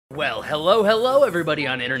Well, hello everybody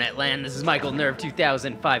on internet land. This is Michael Nerve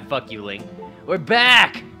 2005. Fuck you, Link. We're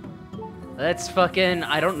back! Let's fucking...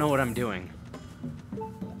 I don't know what I'm doing.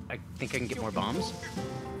 I think I can get more bombs.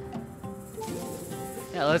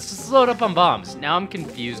 Yeah, let's just load up on bombs. Now I'm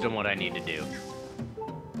confused on what I need to do.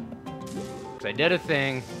 Because I did a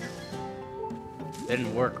thing.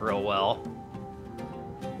 Didn't work real well.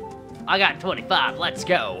 I got 25, let's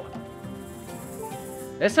go.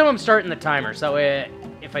 This time I'm starting the timer, so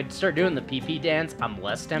if I start doing the PP dance, I'm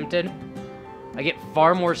less tempted. I get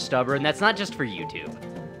far more stubborn. That's not just for YouTube.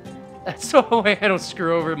 That's so the way I don't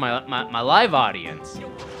screw over my live audience.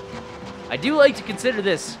 I do like to consider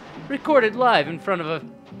this recorded live in front of a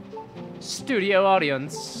studio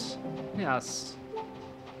audience. Yes.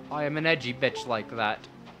 I am an edgy bitch like that.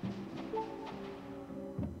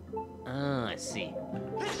 Oh, I see.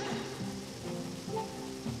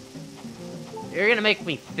 You're gonna make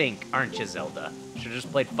me think, aren't you, Zelda? Should've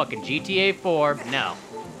just played fucking GTA 4. No.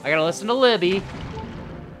 I gotta listen to Libby,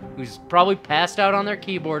 who's probably passed out on their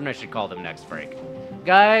keyboard, and I should call them next break.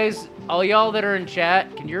 Guys, all y'all that are in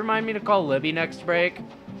chat, can you remind me to call Libby next break?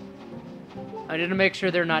 I need to make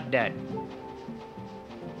sure they're not dead.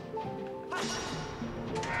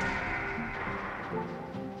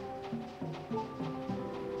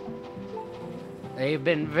 They've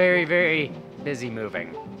been very, very busy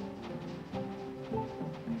moving.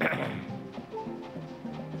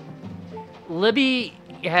 Libby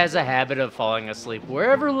has a habit of falling asleep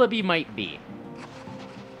wherever Libby might be.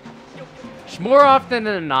 She, more often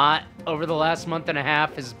than not, over the last month and a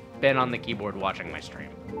half, has been on the keyboard watching my stream.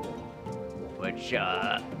 Which,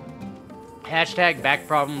 hashtag back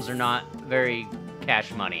problems are not very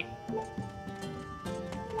cash money.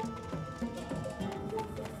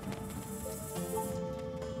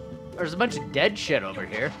 There's a bunch of dead shit over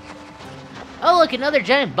here. Oh, look, another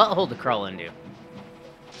giant butthole to crawl into.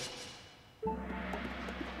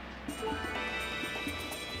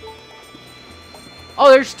 Oh,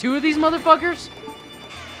 there's two of these motherfuckers?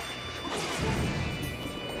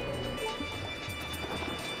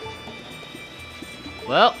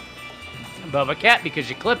 Well, Bubba Cat, because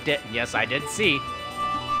you clipped it. Yes, I did see.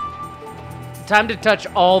 Time to touch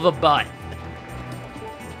all the butt.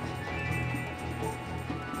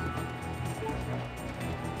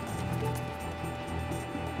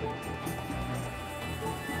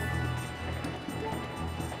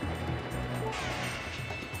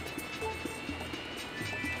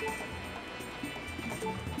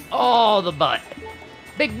 Oh, the butt.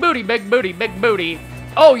 Big booty, big booty, big booty.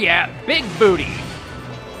 Oh yeah, big booty.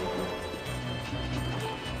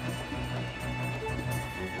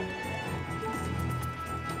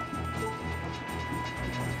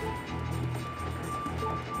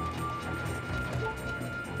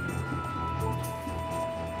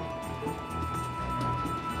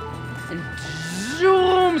 And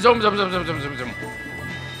zoom, zoom, zoom, zoom, zoom, zoom, zoom, zoom.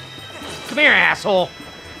 Come here, asshole.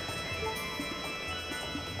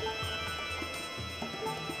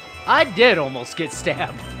 I did almost get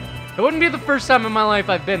stabbed. It wouldn't be the first time in my life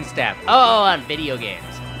I've been stabbed. Oh, on video games.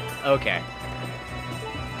 Okay.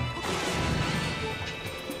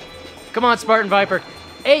 Come on, Spartan Viper.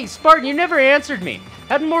 Hey, Spartan, you never answered me.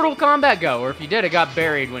 How'd Mortal Kombat go? Or if you did, it got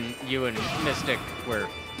buried when you and Mystic were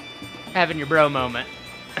having your bro moment.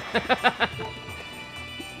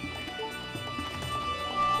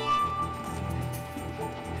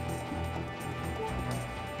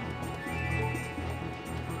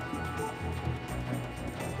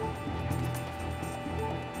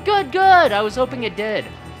 Good, good! I was hoping it did.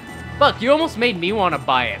 Fuck, you almost made me want to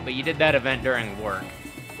buy it, but you did that event during work.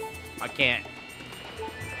 I can't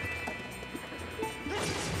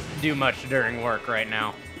do much during work right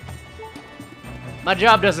now. My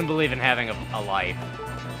job doesn't believe in having a life.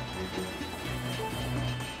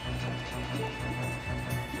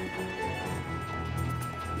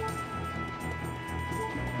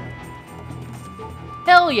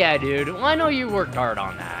 Hell yeah, dude. Well, I know you worked hard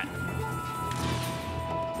on that.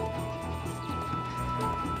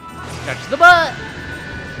 Touch the butt!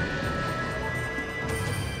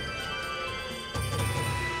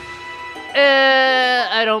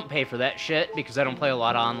 I don't pay for that shit because I don't play a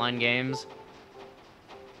lot of online games.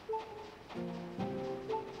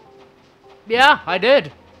 Yeah, I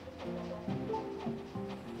did.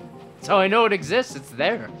 So I know it exists, it's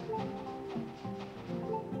there.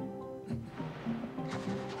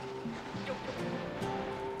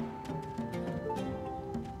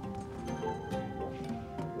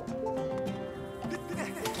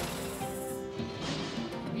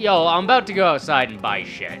 Yo, I'm about to go outside and buy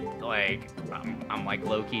shit. Like, I'm like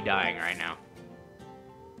low-key dying right now.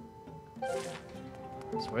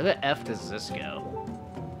 So where the F does this go?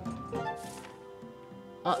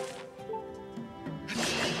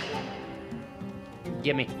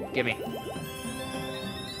 Gimme, gimme.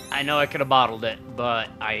 I know I could have bottled it, but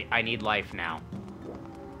I need life now.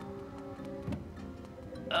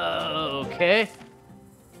 Okay.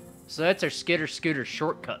 So that's our Skitter Scooter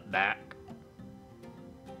shortcut back.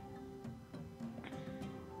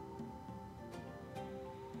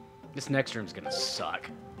 This next room's gonna suck.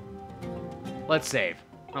 Let's save.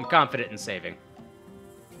 I'm confident in saving.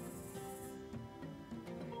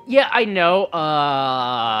 Yeah, I know,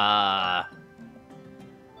 I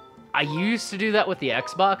used to do that with the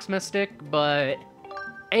Xbox Mystic, but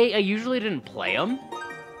I usually didn't play them.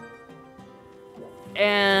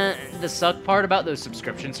 And the suck part about those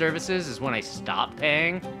subscription services is when I stop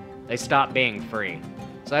paying, they stop being free.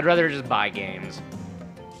 So I'd rather just buy games.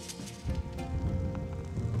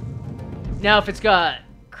 Now, if it's got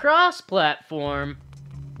cross-platform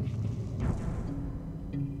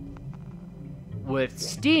with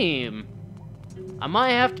Steam, I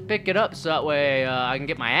might have to pick it up so that way I can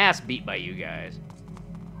get my ass beat by you guys.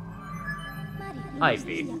 Hi,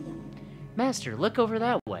 V. Master, look over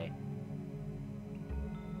that way.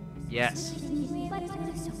 Yes.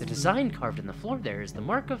 The design carved in the floor there is the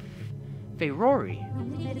mark of Ferrari.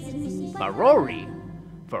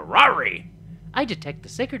 Ferrari! I detect the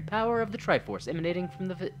sacred power of the Triforce emanating from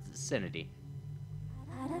the vicinity.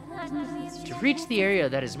 To reach the area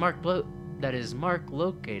that is marked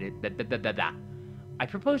located. I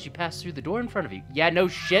propose you pass through the door in front of you. Yeah, no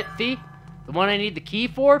shit, Fee. The one I need the key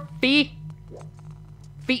for, Fee.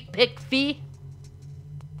 Feet pick Fee.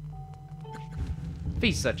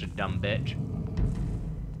 Fee's such a dumb bitch.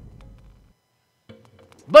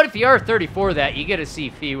 But if you are 34 that, you get to see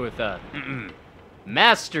Fee with a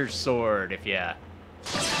Master Sword if you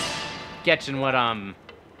catching what I'm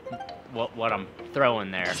throwing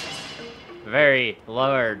there. Very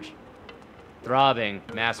large, throbbing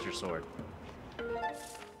Master Sword.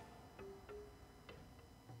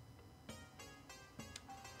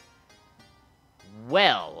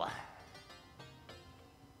 Well,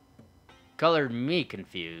 colored me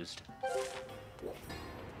confused.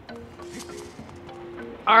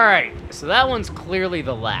 Alright, so that one's clearly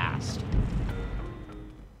the last.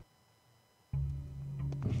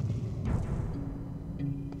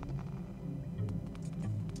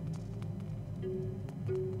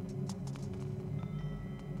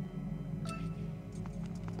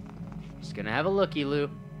 Just gonna have a looky-loo.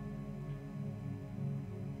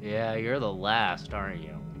 Yeah, you're the last, aren't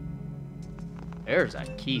you? There's a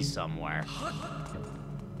key somewhere.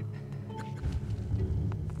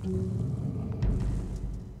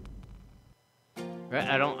 Right,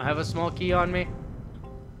 I don't have a small key on me.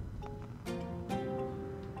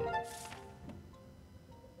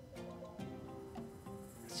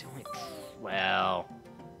 That's the only... Well...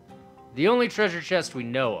 The only treasure chest we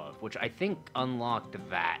know of, which I think unlocked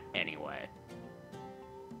that anyway.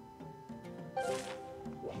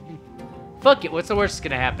 Fuck it, what's the worst that's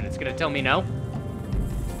gonna happen? It's gonna tell me no?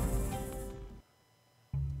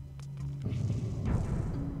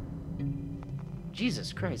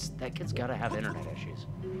 Jesus Christ, that kid's gotta have internet issues.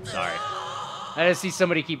 Sorry. I just see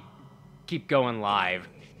somebody keep going live.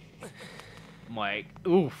 I'm like,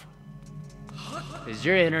 oof. Is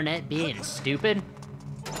your internet being stupid?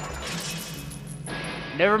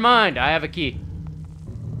 Never mind, I have a key.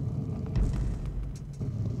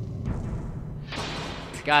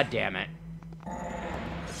 God damn it.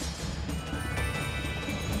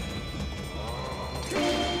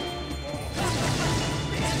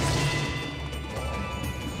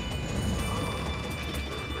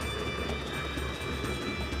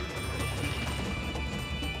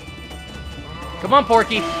 Come on,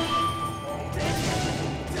 Porky.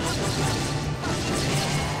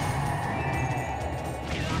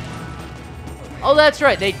 Oh, that's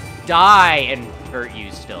right. They die and hurt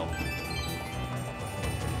you still.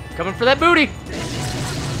 Coming for that booty.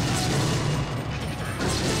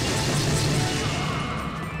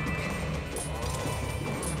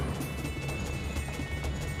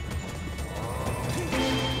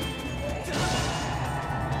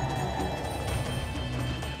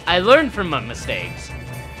 I learned from my mistakes,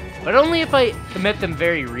 but only if I commit them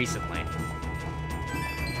very recently.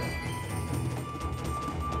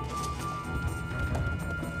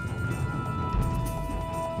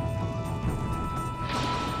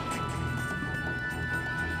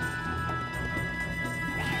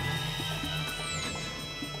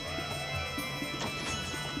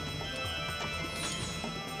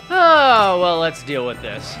 Oh, well, let's deal with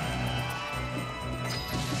this.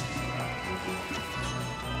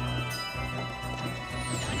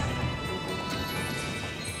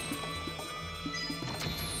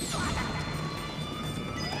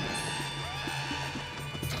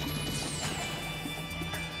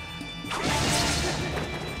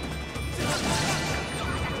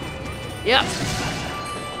 Yep.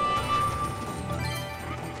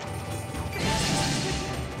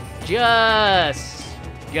 Just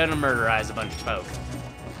gonna murderize a bunch of folk.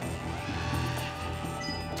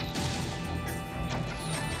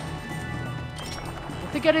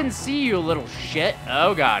 I think I didn't see you, little shit.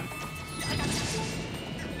 Oh, God.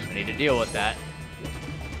 I need to deal with that.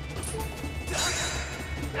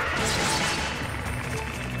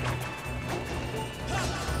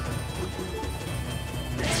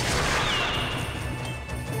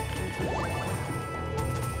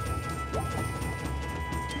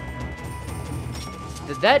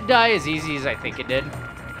 Did that die as easy as I think it did?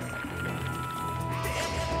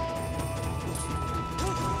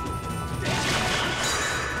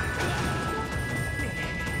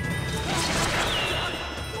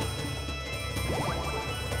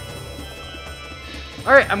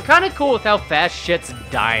 Alright, I'm kind of cool with how fast shit's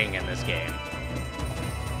dying in this game.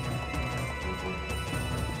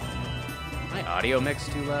 My audio mix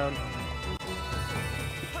too loud?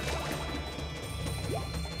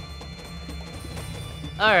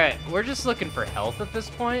 Alright, we're just looking for health at this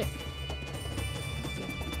point.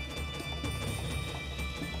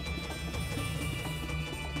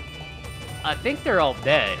 I think they're all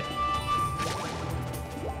dead.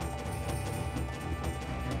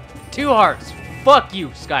 2 hearts. Fuck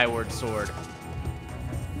you, Skyward Sword.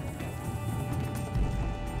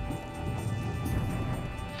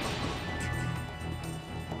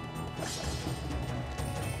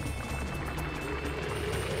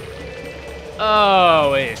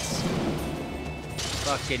 Oh, it's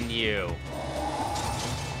fucking you.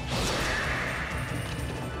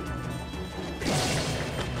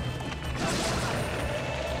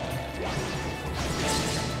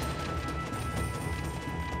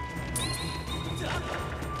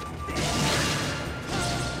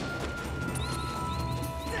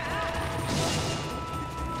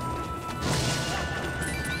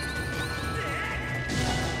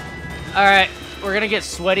 Alright, we're gonna get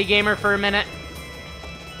sweaty gamer for a minute.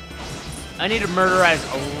 I need to murderize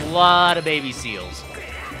a lot of baby seals.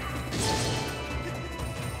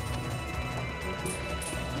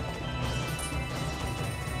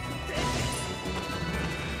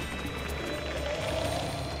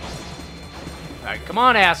 Alright, come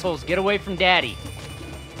on, assholes. Get away from Daddy.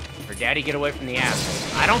 Or Daddy, get away from the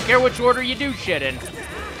assholes. I don't care which order you do shit in.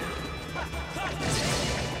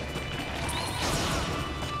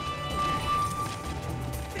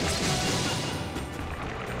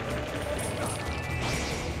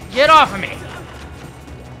 Get off of me!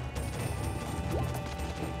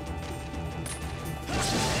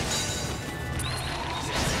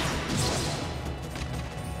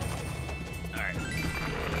 Alright.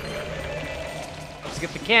 Let's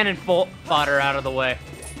get the cannon fodder out of the way.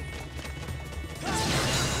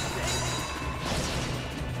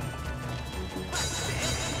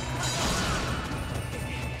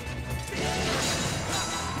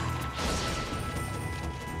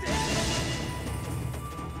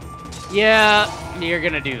 Yeah, you're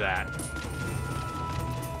gonna do that.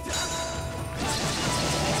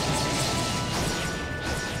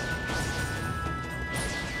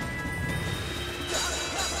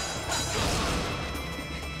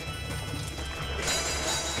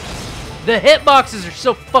 The hitboxes are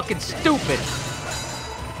so fucking stupid.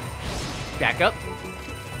 Back up.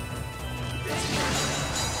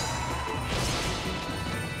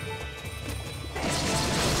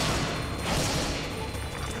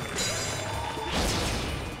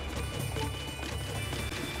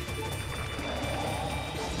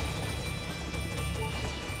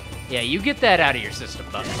 Yeah, you get that out of your system,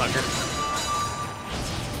 fucker.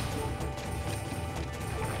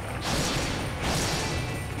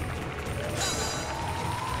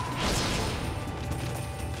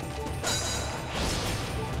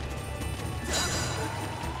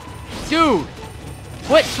 Dude!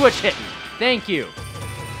 Quit switch hitting! Thank you.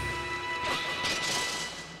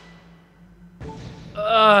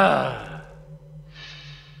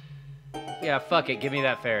 Yeah, fuck it. Give me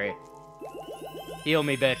that fairy. Heal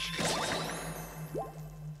me, bitch.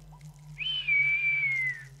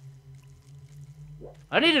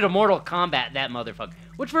 I needed a Mortal Kombat, that motherfucker.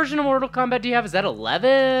 Which version of Mortal Kombat do you have? Is that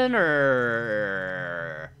 11,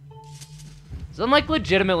 or... So I'm, like,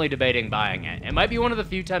 legitimately debating buying it. It might be one of the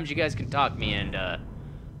few times you guys can talk me into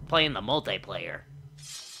playing the multiplayer.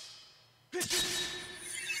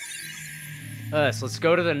 So let's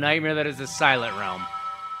go to the nightmare that is the Silent Realm.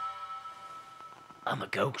 I'm a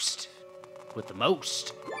ghost. With the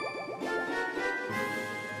most.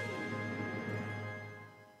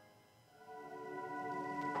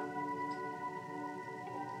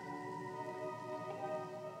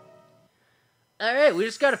 Alright, we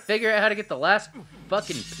just gotta figure out how to get the last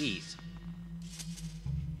fucking piece.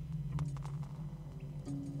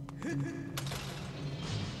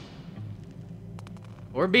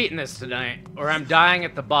 We're beating this tonight, or I'm dying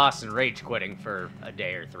at the boss and rage quitting for a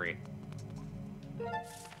day or 3.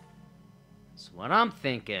 So what I'm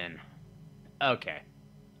thinking... Okay.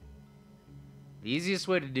 The easiest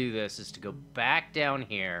way to do this is to go back down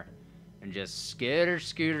here and just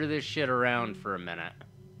scooter this shit around for a minute.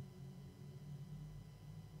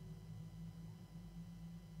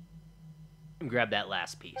 And grab that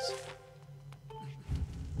last piece.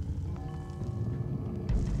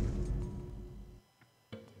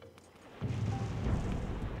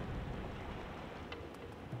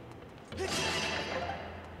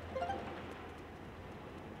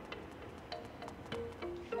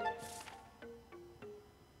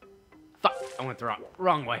 Fuck, I went the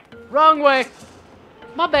wrong way. Wrong way!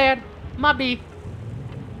 My bad. My B.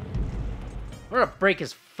 We're gonna break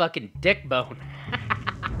his fucking dick bone.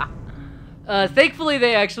 Thankfully,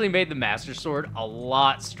 they actually made the Master Sword a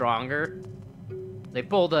lot stronger. They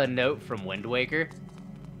pulled a note from Wind Waker.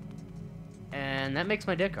 And that makes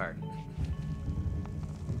my dick hard.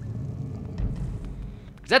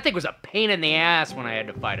 Because that thing was a pain in the ass when I had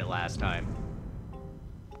to fight it last time.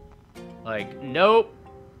 Like, nope.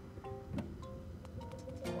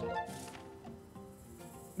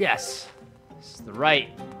 Yes. This is the right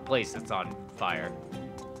place that's on fire.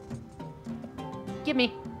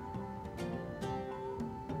 Gimme.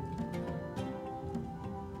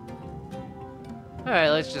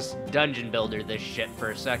 Alright, let's just dungeon builder this shit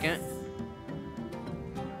for a second.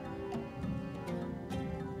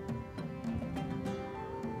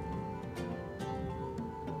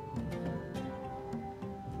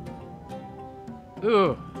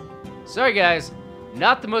 Ooh. Sorry guys,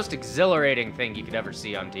 not the most exhilarating thing you could ever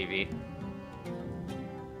see on TV.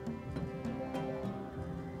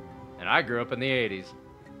 And I grew up in the 80s.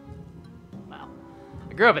 Well,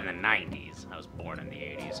 I grew up in the 90s. I was born in the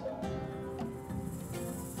 80s.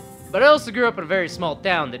 But I also grew up in a very small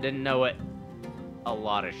town that didn't know what a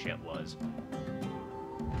lot of shit was.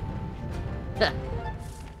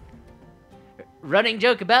 Running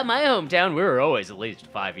joke about my hometown, we were always at least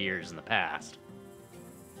 5 years in the past.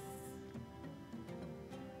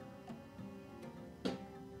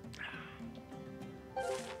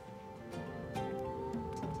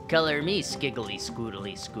 Color me skiggly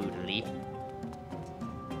scoodly scoodly.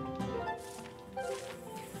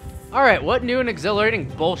 Alright, what new and exhilarating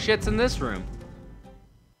bullshit's in this room?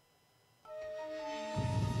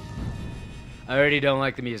 I already don't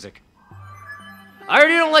like the music. I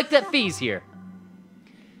already don't like that Fee's here.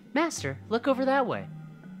 Master, look over that way.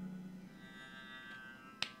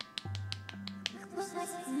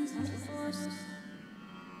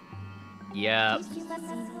 Yep.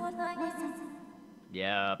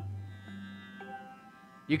 Yep.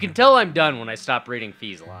 You can tell I'm done when I stop reading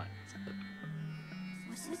Fee's lines.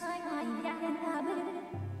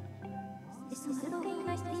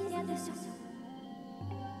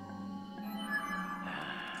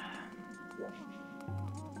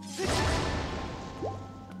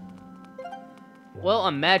 Well,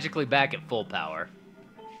 I'm magically back at full power.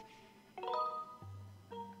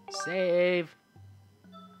 Save.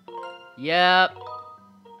 Yep.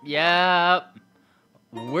 Yep.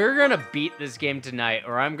 We're gonna beat this game tonight,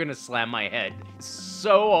 or I'm gonna slam my head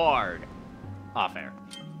so hard. Off air.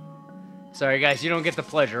 Sorry guys, you don't get the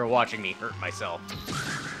pleasure of watching me hurt myself.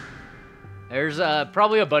 There's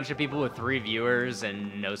probably a bunch of people with 3 viewers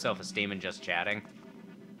and no self-esteem and just chatting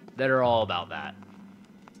that are all about that.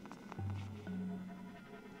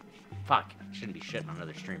 Fuck, I shouldn't be shitting on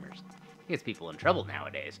other streamers. It gets people in trouble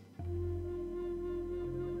nowadays.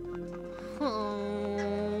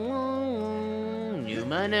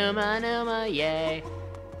 Numa, numa, numa, yay.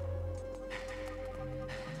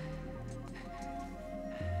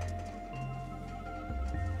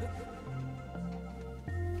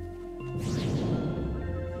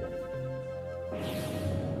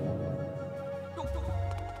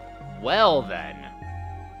 Well then.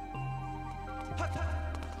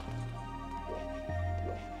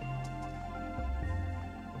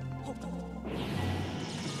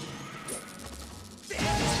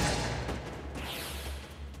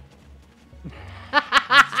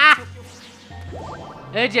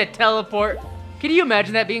 Did you teleport? Can you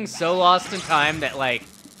imagine that being so lost in time that, like,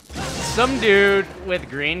 some dude with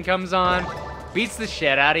green comes on, beats the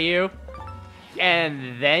shit out of you,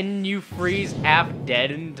 and then you freeze half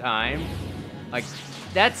dead in time? Like,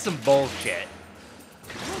 that's some bullshit.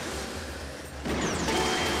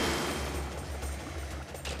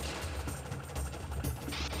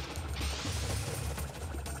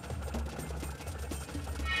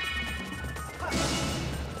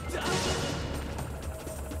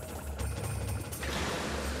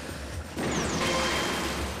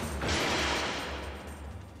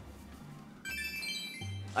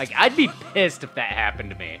 Like, I'd be pissed if that happened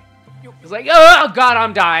to me. It's like, oh god,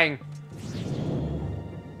 I'm dying.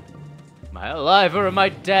 Am I alive or am I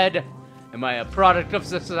dead? Am I a product of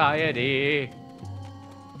society?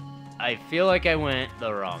 I feel like I went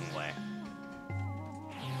the wrong way.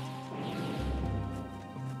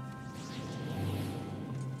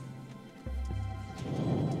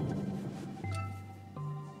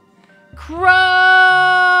 Crow!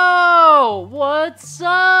 What's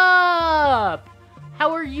up?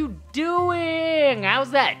 How are you doing? How's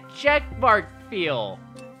that check mark feel?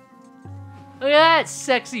 Look at that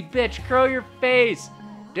sexy bitch, Crow your face.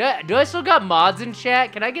 Do I still got mods in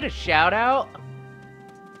chat? Can I get a shout out?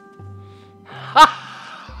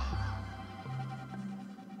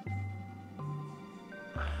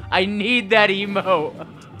 I need that emote.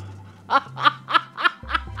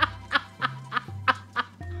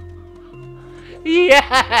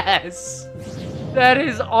 Yes! That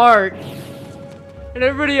is art. And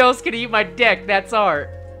everybody else can eat my dick. That's art.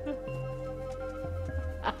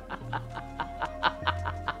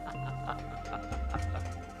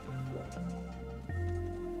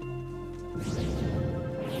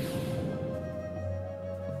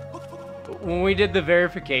 When we did the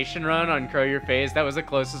verification run on Crow Your Face, that was the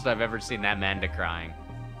closest I've ever seen that man to crying.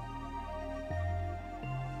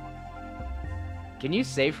 Can you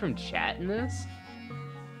save from chat in this?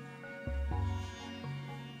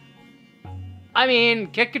 I mean,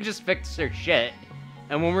 Kit could just fix their shit.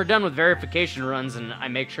 And when we're done with verification runs and I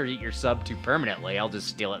make sure that you're subbed to permanently, I'll just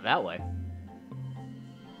steal it that way.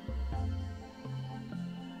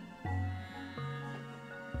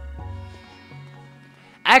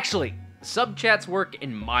 Actually, sub chats work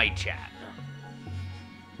in my chat.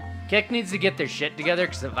 Kick needs to get their shit together,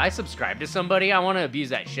 because if I subscribe to somebody, I want to abuse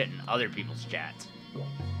that shit in other people's chats.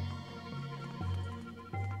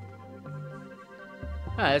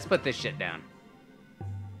 Alright, let's put this shit down.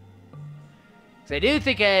 So I do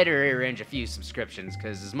think I had to rearrange a few subscriptions,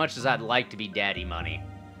 because as much as I'd like to be daddy money,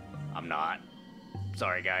 I'm not.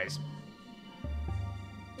 Sorry, guys.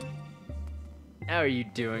 How are you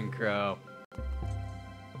doing, Crow?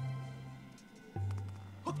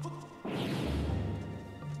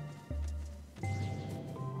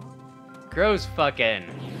 Crow's fucking...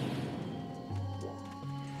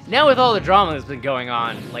 Now with all the drama that's been going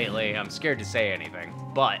on lately, I'm scared to say anything.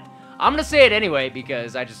 But, I'm gonna say it anyway,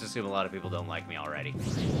 because I just assume a lot of people don't like me already.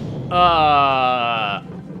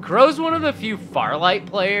 Crow's one of the few Farlight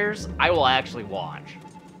players I will actually watch.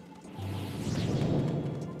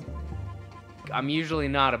 I'm usually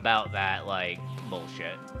not about that, like,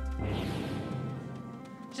 bullshit.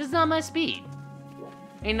 It's just not my speed.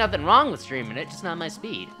 Ain't nothing wrong with streaming it, just not my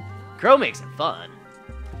speed. Crow makes it fun.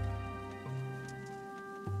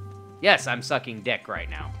 Yes, I'm sucking dick right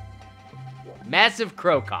now. Massive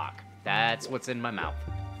crow cock. That's what's in my mouth.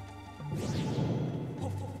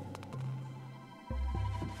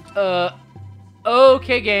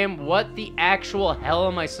 Okay, game. What the actual hell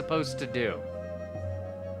am I supposed to do?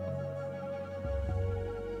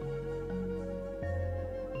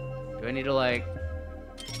 Do I need to, like...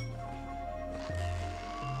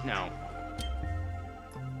 No.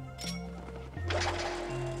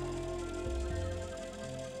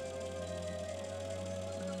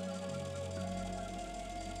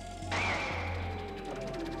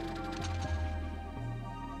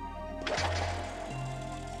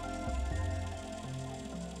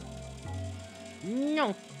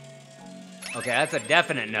 No. Okay, that's a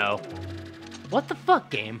definite no. What the fuck,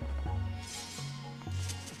 game?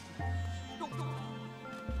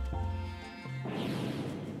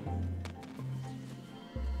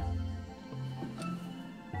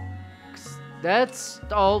 That's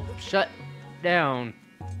all shut down.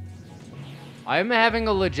 I'm having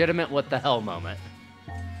a legitimate what the hell moment.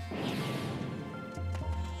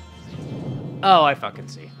 Oh, I fucking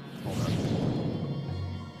see. Hold on.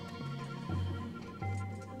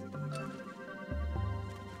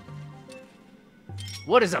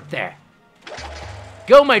 What is up there?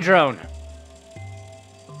 Go, my drone!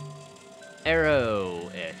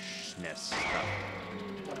 Arrow-ishness stuff.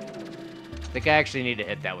 I think I actually need to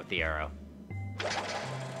hit that with the arrow.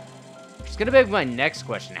 It's gonna be my next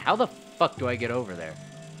question. How the fuck do I get over there?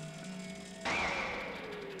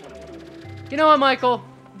 You know what, Michael?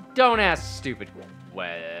 Don't ask stupid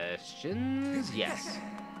questions. Yes.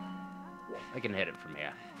 I can hit it from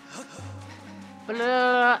here.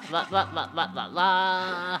 Blah, blah, blah, blah, blah, blah,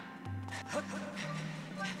 blah.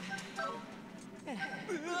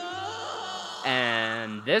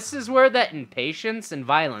 And this is where that impatience and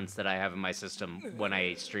violence that I have in my system when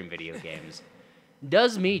I stream video games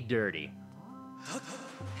does me dirty.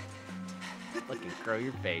 Fucking crow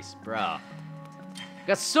your face, bruh.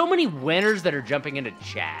 Got so many winners that are jumping into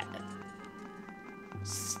chat.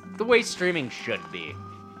 It's the way streaming should be.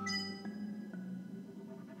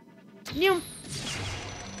 Meow.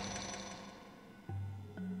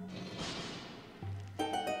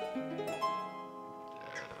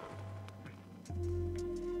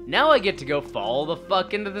 Now I get to go fall the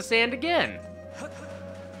fuck into the sand again.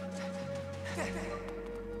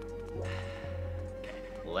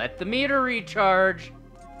 Let the meter recharge.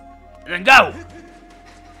 And then go!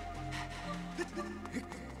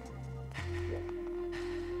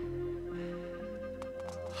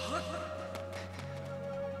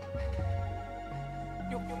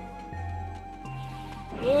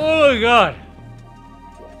 Oh my god!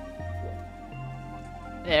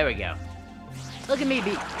 There we go. Look at me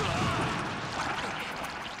be.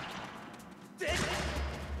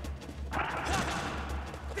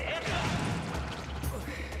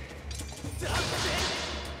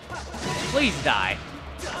 Please die.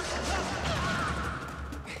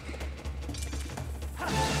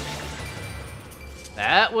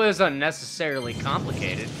 That was unnecessarily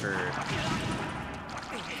complicated for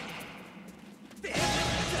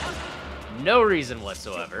no reason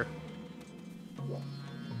whatsoever.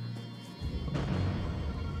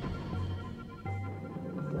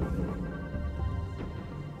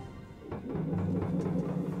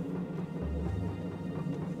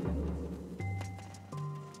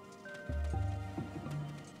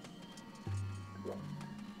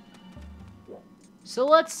 So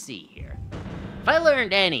let's see here. If I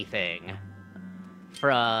learned anything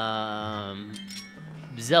from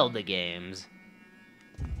Zelda games,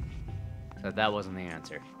 so that wasn't the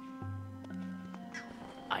answer.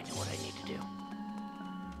 I know what I need to do.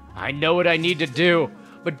 I know what I need to do,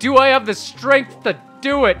 but do I have the strength to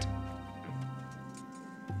do it?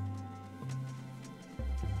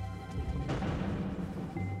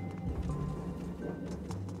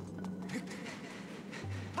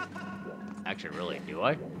 Actually, really, do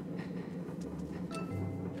I?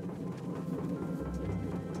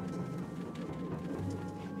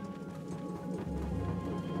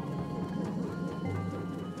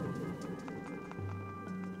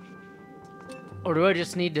 Or do I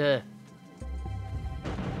just need to...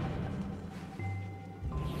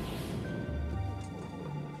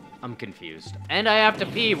 I'm confused. And I have to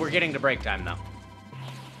pee. We're getting to break time, though.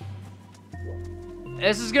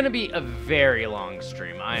 This is gonna be a very long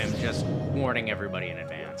stream. I am just warning everybody in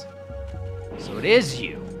advance. So it is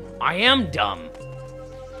you. I am dumb.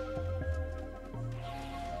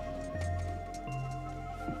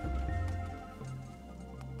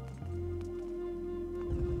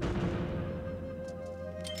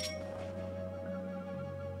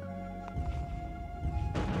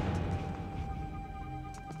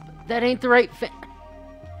 That ain't the right fit.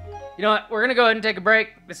 You know what? We're gonna go ahead and take a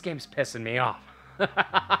break. This game's pissing me off.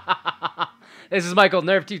 This is Michael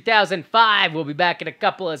Nerve 2005. We'll be back in a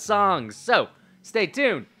couple of songs, so stay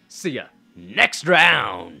tuned. See ya next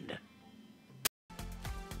round.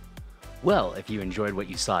 Well, if you enjoyed what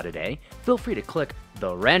you saw today, feel free to click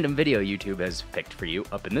the random video YouTube has picked for you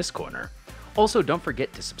up in this corner. Also, don't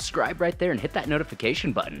forget to subscribe right there and hit that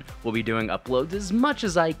notification button. We'll be doing uploads as much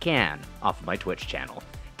as I can off of my Twitch channel.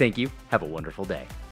 Thank you. Have a wonderful day.